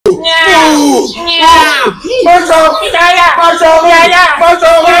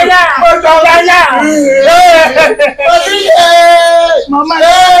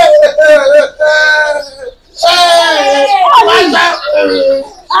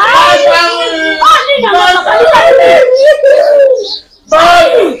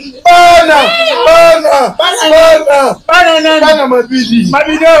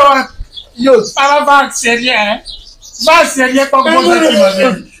Mabidi, yo, ça va sérieux, hein? Va sérieux comme vous êtes,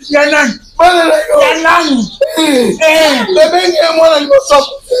 Mabidi. Yanan,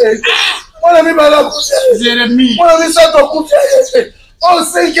 Jeremie, on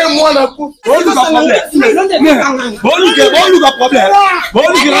sait que moi la coupe. Bon, nous avons problème. Bon, nous avons problème. Bon,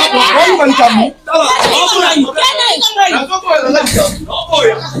 nous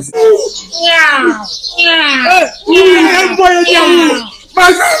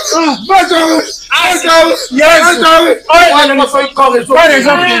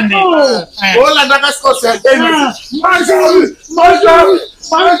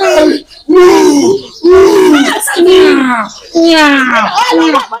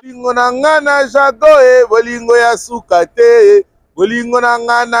bolingo na nga na jago bolingo ya suka te bolingo na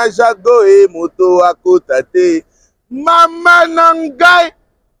nga na jago moto akota te mama na ngai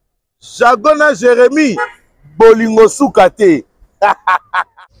jago na Jeremie bolingo suka te.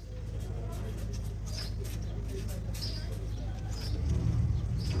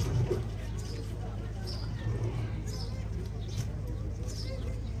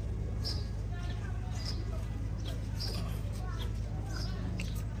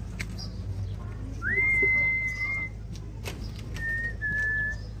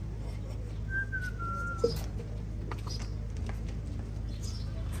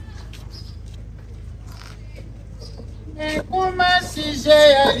 Mais comment si j'ai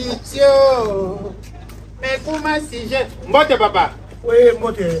à l'utio? Mais comment si j'ai... Mbote papa. Oui,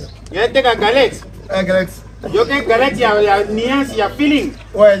 mbote. Il y a des galettes. Galette. Il y a des galettes, il y a nuance, il y a feeling.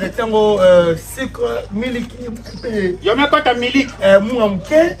 Ouais, le tango sucre, milk. Il y a même quand tu as milk.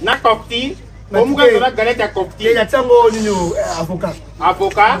 Mouamke. Na copti. Au moins quand tu as galette à copti. Il y a tango avocat.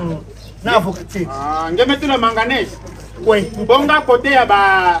 Avocat. Na avocat. Ah, on va mettre le manganèse. Oui. Bon gars côté il y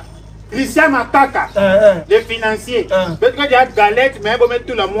a Christian Mataka, les financiers. Peut-être qu'il y a galette, mais on va mettre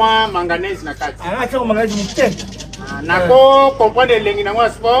tout le mois manganèse na carte. Ah, tu as manganèse mouké. Nako comprendre les lignes dans le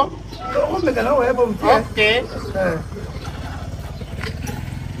sport. Ok.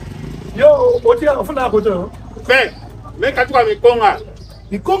 Yo, on fait la côté. Mais quand tu vas me conga.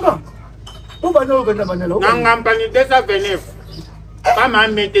 Me conga? Où va nous venir banalo? Nangam pani 229. Pas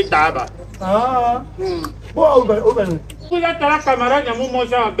mal mettre taba. Ah. Bon, où va nous? Vous êtes la camarade de mon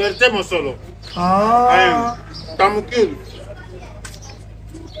moja Berthe mon solo. Ah. Tamukil.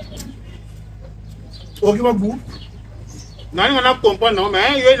 Ok, ma bou. Nani on a compris non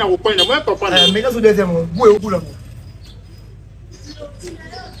mais il y a comprendre moi comprendre. Mais là sous deuxième bou et bou là.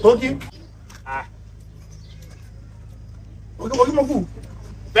 Ok. Ah. Ok, ma bou.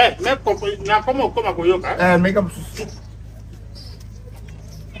 Mais na comment koyoka? Mais comme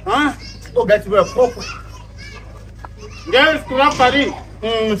Hein? Oh gars tu veux propre. Gars, tu as farine.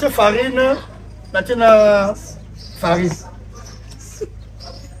 C'est farine. Maintenant farine.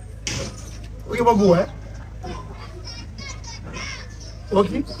 Ok, ma bou hein. Ok.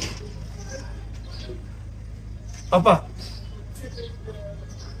 Papa.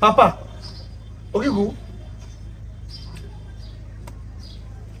 Papa. Ok, vous.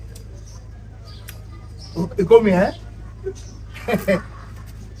 Et combien, hein?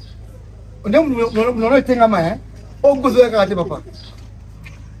 On a été en main, hein? On vous a gardé, papa.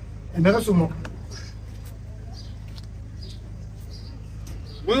 Et merci sur moi.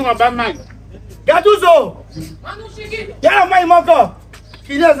 Vous n'avez pas mal. Gatouzo! Y'a un main encore!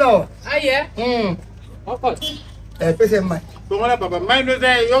 Qui est ça? Aïe, hein? Encore. C'est main. Comment là, papa? Main de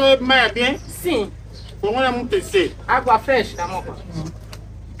zé, y'aurait main bien? Si. Comment là, mon tessé? Água fraîche, tá bom?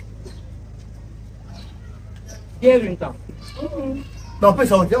 Dinheiro então. Não,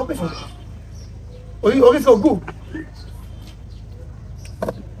 pessoal, tem um pessoal. Olha só o goût.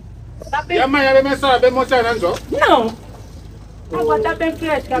 Tá bem. E a mãe, ela vai só bem mostrar, não? Não. Água tá bem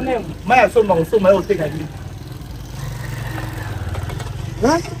fresca mesmo. Mas eu sou mais eu tenho ali.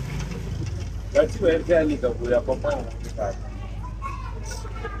 Hã? Eu tive ali, então, por acompanhar.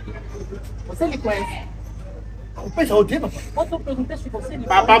 Você lhe conhece? O pessoal tem, papai. Posso perguntar se você lhe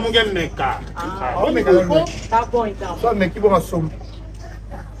Papa, não quer me cá. Tá bom então. Só me equipe uma sombra.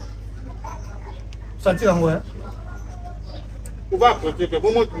 Só tira a rua, Tu vai proteger,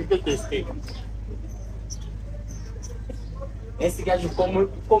 vamos testar. Esse gajo come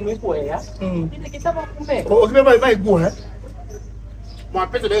com ela. Ele aqui tava com bem. O que vai igual, né? Moi,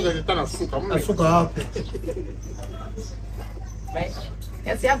 après, c'est des résultats dans le souk. La souka.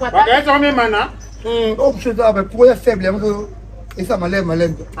 Merci à toi. Regarde, ça va maintenant. Oh, je dois, mais pour les faibles, et ça m'a l'air.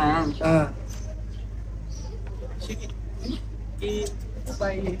 Ah. Et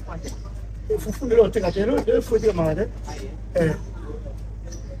Il faut fouiller l'autre, il faut dire malade.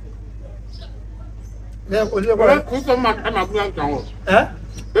 Voilà, nous sommes à ma boulette en haut. Hein?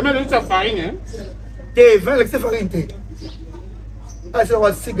 Je mets de la farine, hein. T'es 20 avec cette farine. Ah, c'est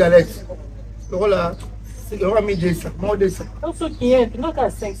le 6 galettes. Le rôle là, c'est le rôle midi ça. Moi, de ça. donc, ce qui est, tu n'as qu'à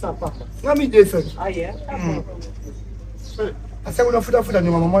 500 par mois. Moi, midi ça. Ah, yeah. Ah, ça, on a fait la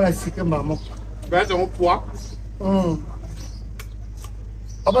maman, là, c'est que maman. Ben, c'est mon poids.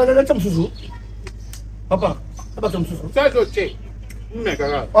 Papa, là, tu me sous. Papa, tu me sous. C'est ok. Mais,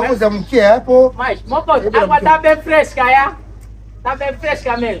 regarde. On vous aime qui est pour. Mike, mon pote, t'as bien fraîche, Kaya. T'as bien fraîche,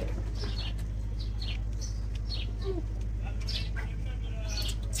 Kamel.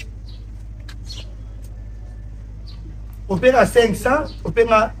 On paie à 500, on paie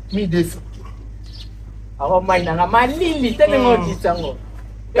à 1200. Alors, Mike, n'a pas lili, t'es un autre sango.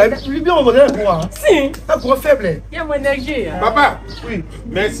 Lui, bien, on va aller voir. Si. Un gros faible. Il y a mon énergie. Papa, Oui.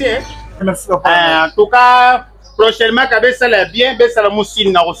 merci, hein. Merci, papa. En tout cas, prochainement, quand ça va bien, ça va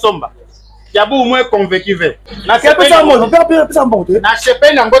moussine dans le somba. Il y a beaucoup moins convaincu. Na chepe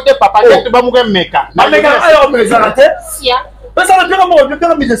na ngote papa tu ba muke meka. Na meka ayo mezarate. Sia. Pesa na peka mo,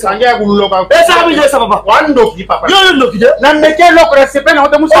 peka mi desa. Sangia kululoka. Pesa mi desa papa. Wando ki papa. Yo ndo kide. Na meke loko na chepe na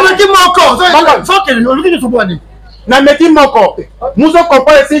ngote musa. On dit moko. Faut que nous lui disons Na meki moko. Muso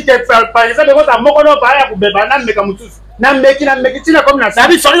comprend ici que par exemple quand moko no ba ya kubeba na meka mutusu. Na meki tina comme na. Ça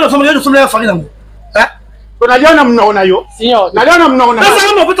dit farine, nous sommes farine. Hein? Unaliona mnona yo? Signor. Naliona mnona.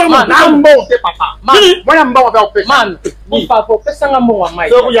 Pesa mo puta mo. Na mbote papa. Mwana mbawa ba opesa. Man, papa, pesa nga mo wa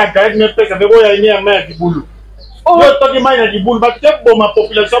Mike. So ya direct me pesa bebo ya nyama ya kibulu. Yo toki mai na kibulu ba te boma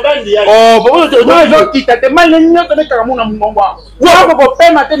population bandi ya. Oh, bon je Yo kita te mai na to ka muna mbongwa. Wo ko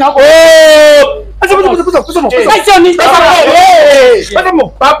pema te na ko. Oh! Pesa mo. Pesa ni Pesa mo.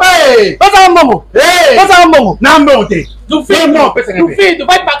 Papa eh. Pesa mo. Pesa mo. Na mbote. Tu fais, tu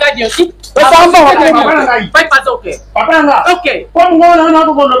vas pas gagner aussi. Pesa mo. Vai fazer o quê? Papa nga. Ok. Kwa ngona na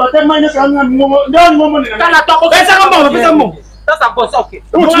ko ba te mai na ka ngomo. Ndio ngomo ni. Tá tua Pesa mo. Tá sa coisa, ok.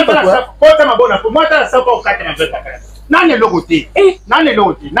 Kota mabona po mata sa ko kata na pesa. Nani logote? Nani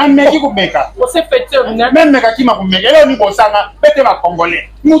logote? Nani meki kumeka? Você fez né? Même meka kima kumeka. Yo ni bosanga bete ba congolais.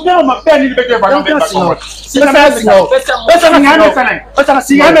 Mutero mapeni bete ba ngombe ba congolais. Pesa ngame sana. Pesa ngame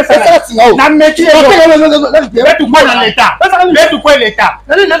sana. Na meki betu kwa na leta. Betu kwa leta.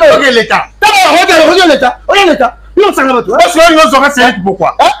 Nani leta. Regarde l'État. Non, ça va pas. Parce que nous aurons c'est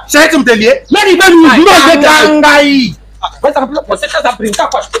pourquoi? C'est tu me délier. Mais il va nous ngai. Você tá a brincar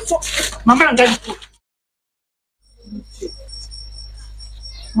com as pessoas. Maman ngai.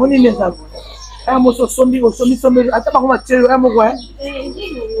 Moni les amis. Eh mo so sombi ata ba ko matero eh mo ko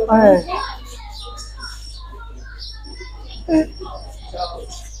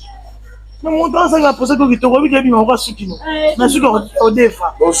Mais mon temps, ça va poser que tu reviens bien, on va se quitter. Merci au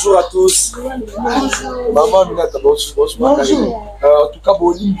défa. Bonjour à tous. Maman Aminata, bonjour. En tout cas,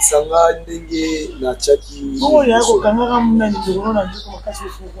 Bolim Sanga Ndenge na Chaki. Oh, il y a un kangara mnani de on a dit qu'on casse le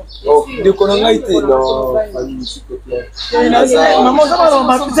feu. Oh, de Kolela était dans Fanny, s'il te plaît. Maman, ça va,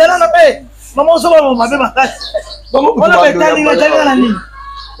 ma fille, là, la paix. Maman, ça va, ma belle, on a fait la ligne.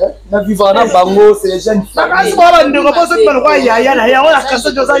 Na vivre na bango, c'est les jeunes familles.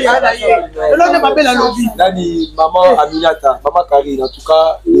 Nani maman Aminata, maman Karine, en tout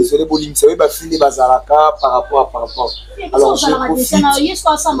cas, désolé Bolim, c'est ba fini bazalaka par rapport. Alors je profite.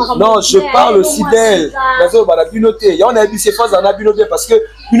 Non, je parle aussi d'elle. Nazo ba la binoté. Ya on a vu ces phases en abinoté parce que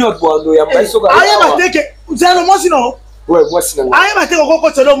une autre bondo ya mbaïso ka. Ah, ya ba teke. Vous allez moi sinon. Ouais, moi sinon. Ah, ya ba teke ko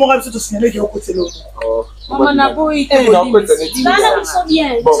ko tselo mo ga biso to signaler ko tselo. Oh. Maman n'a pas eu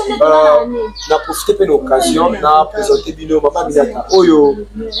bien. Bon, on a profité de l'occasion, on a présenté Bino, Maman Aminata. Oyo,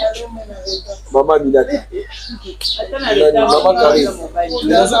 Maman Aminata. Maman Karine.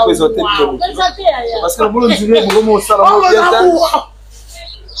 On a présenté Bino. Parce que le monde dirait, nous ça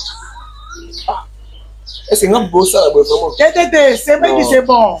c'est un beau ça, vraiment. C'est vrai que c'est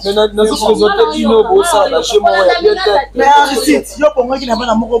bon. Mais nous avons présenté Bino, beau ça, la chez moi, il y a bien tête. Mais Aristide, yo pour moi qui n'a pas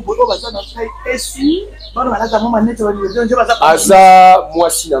d'amour pour eux, ça n'a pas essu. Aza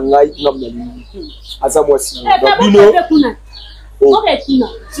mwasi na ngai ngamna aza mwasi na bino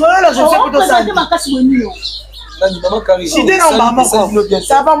nani maman Karine si t'es dans maman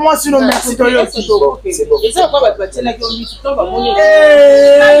ça va moi sinon merci toi c'est bon Et ça quoi va te la qui on va mourir.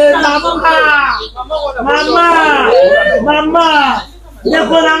 Maman ne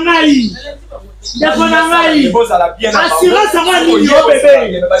connais Assurance à moi,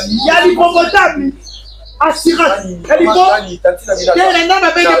 bébé. Il y a l'hippopotame. Assurance.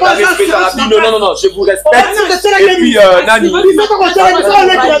 Non, je vous respecte. Et puis, Nani.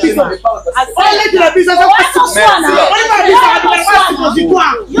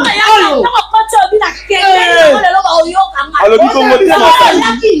 Alors, problème.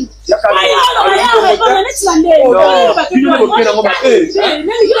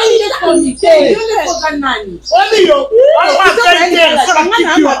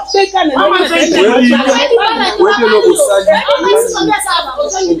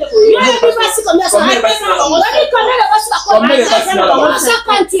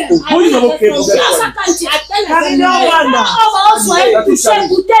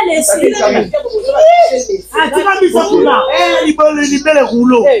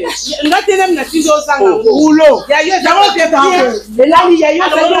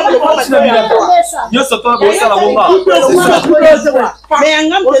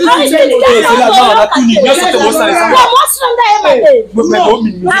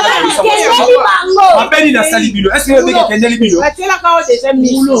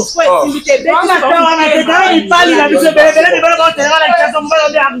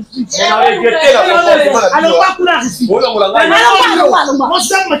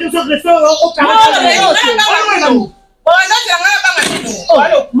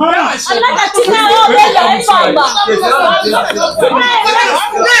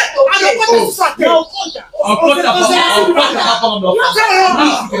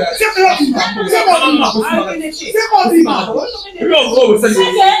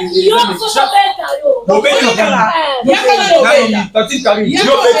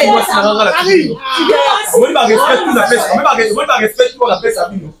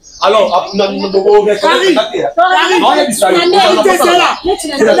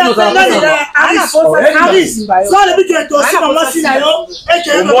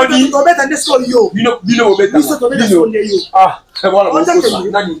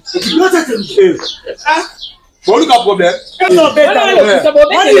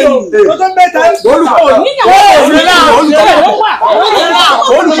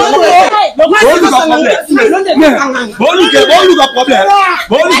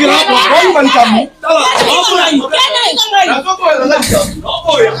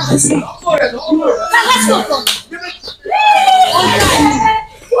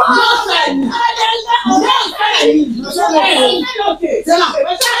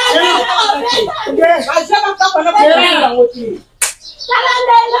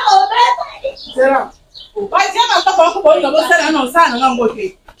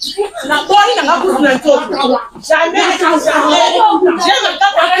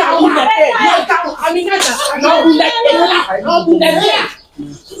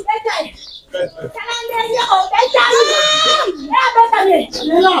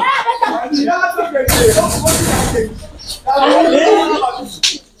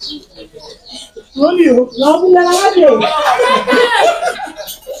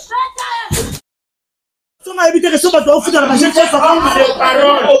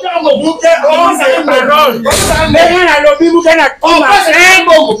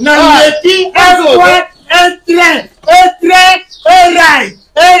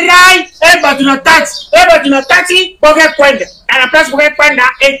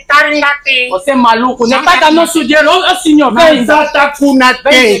 C'est malou, on n'est pas dans nos soudures, on signe.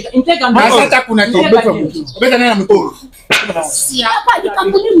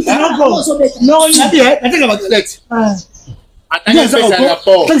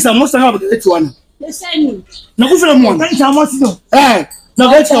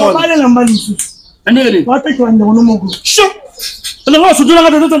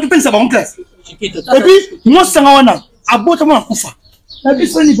 Et puis, moi, c'est un abotement kufa. La vie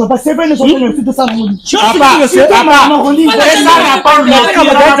c'est papa, c'est pas une chose de tout ça.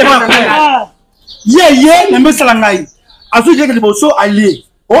 Yé, même ça langai. Azu je que le bosso aller.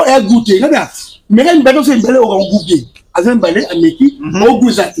 O est goûté, là bien. Mais là une belle c'est une belle au goûté. Azu balé ameki au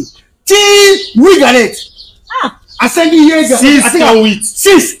goûzati. Ti oui galette. À 5 yé, 6 à 8.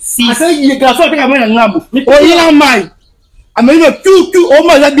 6. À 5 yé grâce à la main ngambo. O il en mai. Amélie tout au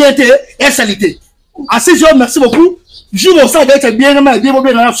moins la bien et salité. À ces jours, merci beaucoup. Je vous sais d'être bien dans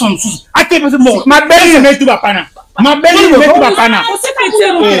la somme. À quel moment ma belle est tout la pana. Ma belle est tout la pana.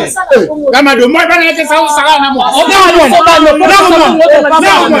 La Mado, moi, je vais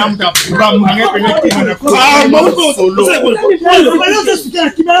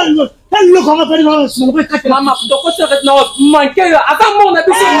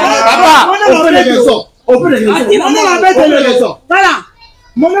ça.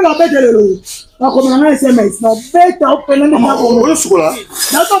 Mon nom est le comme on a un SMS, non, bête au peine de la bonne sola.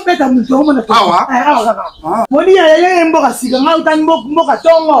 N'a pas bête à mon tour, mon ah, mon dit, il y a un bon à cigar, un bon à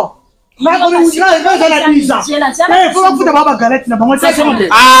tongo. Mais comme vous dites, il faut la pizza. Il faut que vous ayez galette, n'a pas moi, c'est bon.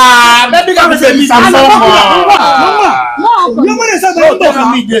 Ah, mais quand vous avez mis ça, non, non,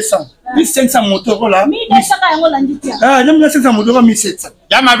 non, 1200. 1500 motos là. 1200 ah, j'aime bien 500 motos 1700.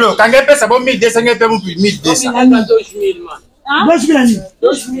 Ya Mado, quand elle pèse bon 1200, elle peut plus 1200. 2000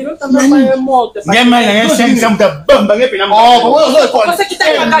 Nyama 500 de bombe, elle peut na. Oh, Parce que tu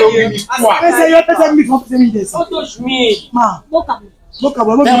as pesa 1200. Ma. Boka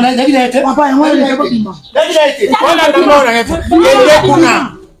boka. On a David papa et moi les bobima. David on a d'abord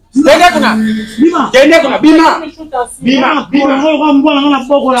Bima.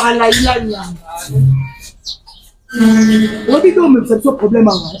 problème.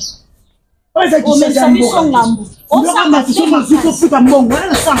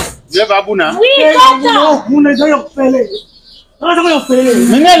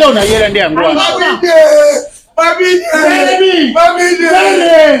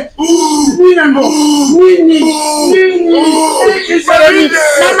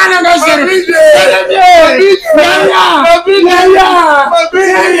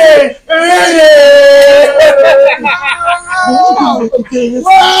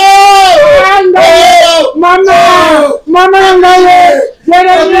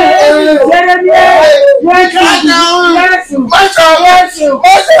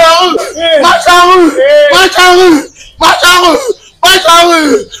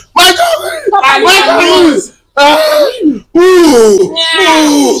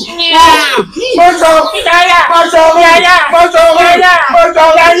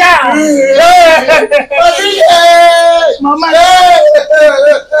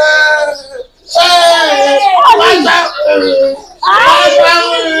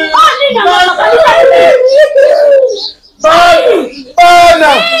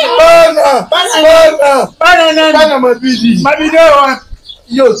 Mabidi,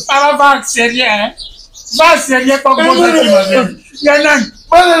 yo, ça va sérieux, hein? Va sérieux comme vous êtes. Yanan,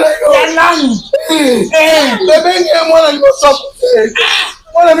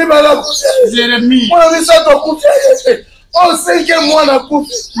 Jeremie. Oh, 5e mois na coupe.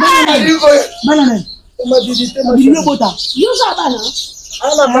 Merci.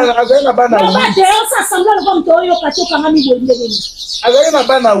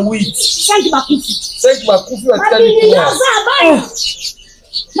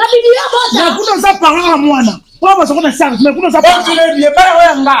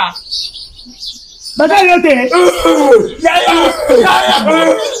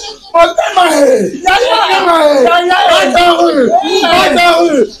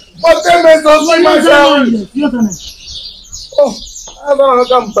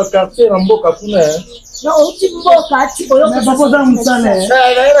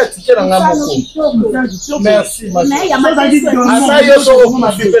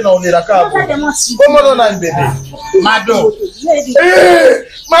 Mado.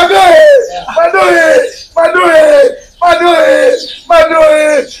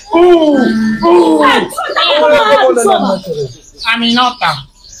 Aminata.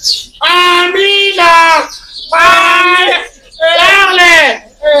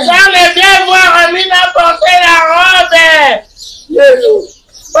 Charles, viens voir Amina porter la robe.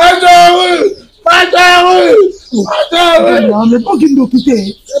 Non, mais pas qu'il nous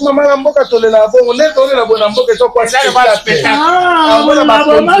quitte. Maman la mboka tolela bongo ne tolela bona mboka to kwa spectacle. Ah, bona ba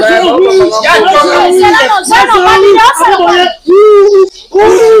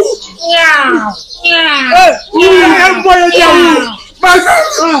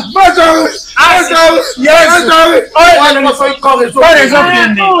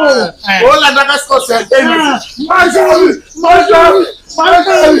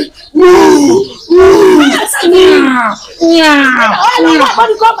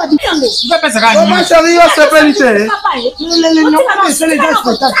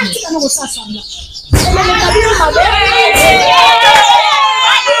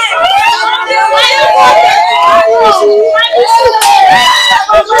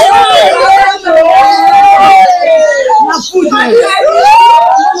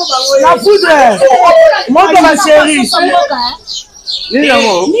La foudre. Monte ma chérie.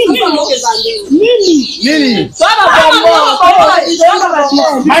 Nini.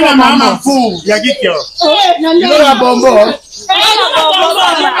 Mana mama fou, ya gikyo. Ilo la bombo.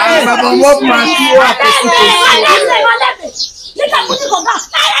 Ah, la bombo matua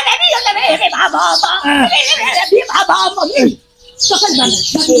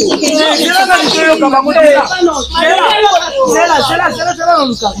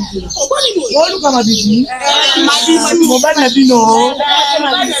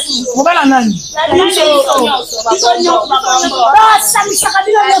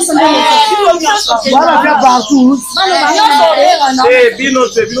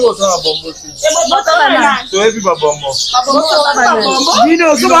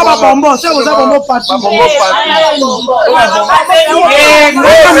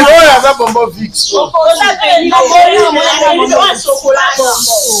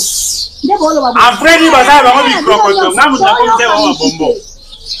Après, il va avoir un micro-coton. Là, vous avez un bonbon.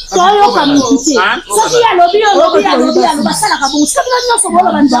 Soyo kamikite. Soki ya lobi basala kabongo. Soki na nyoso bolo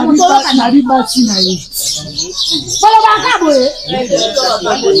banzango tolo kanali basi na ye. Bolo bakabo e.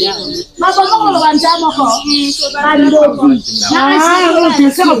 Mabongo bolo banzango ko. Bandobi. Na asi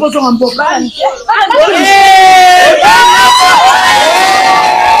se mo poto ngambo.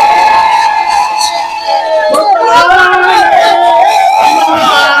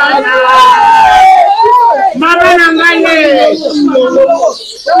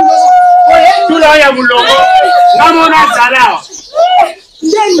 Ya mulongo ngamona zala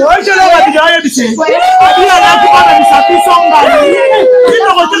ojo lo wati ya bise abia la kupata bisapiso ngani ino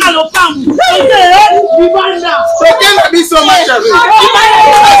ko tena lo pambu bibanda tokenda biso machawe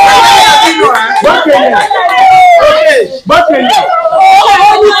bakenya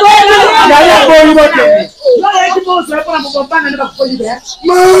ya boli bakenya ya tipo so para mkompana ni bakoli be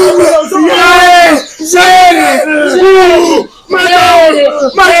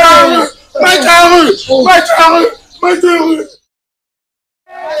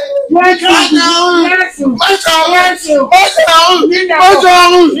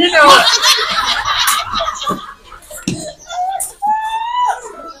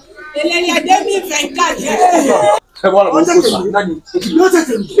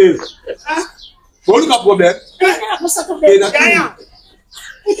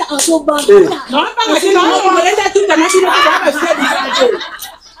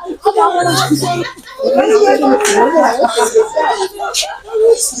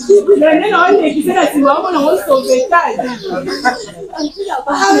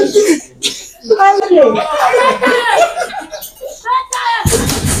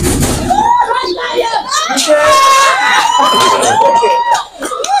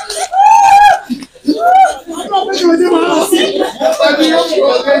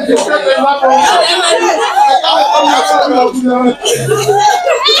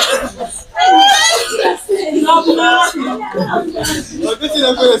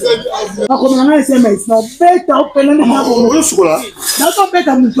SMS na beta opela na bongo chocolat na to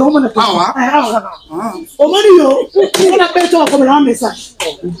beta muito o mano o mano yo na beta ko na message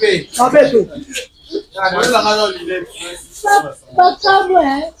coupe a beta la mano lile papa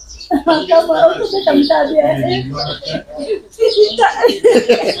ouais papa o to beta muta bien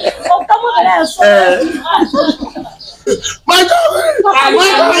o kamo era só Mado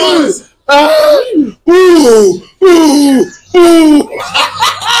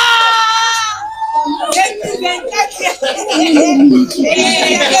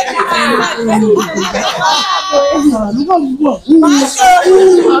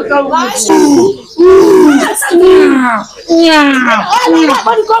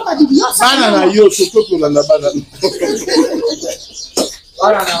Banana yo surtout pour la banane.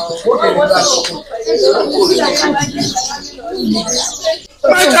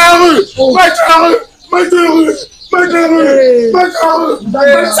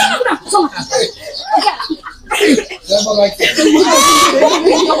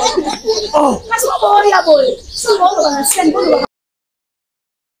 Oh, mas uma boa, boa. Só boa,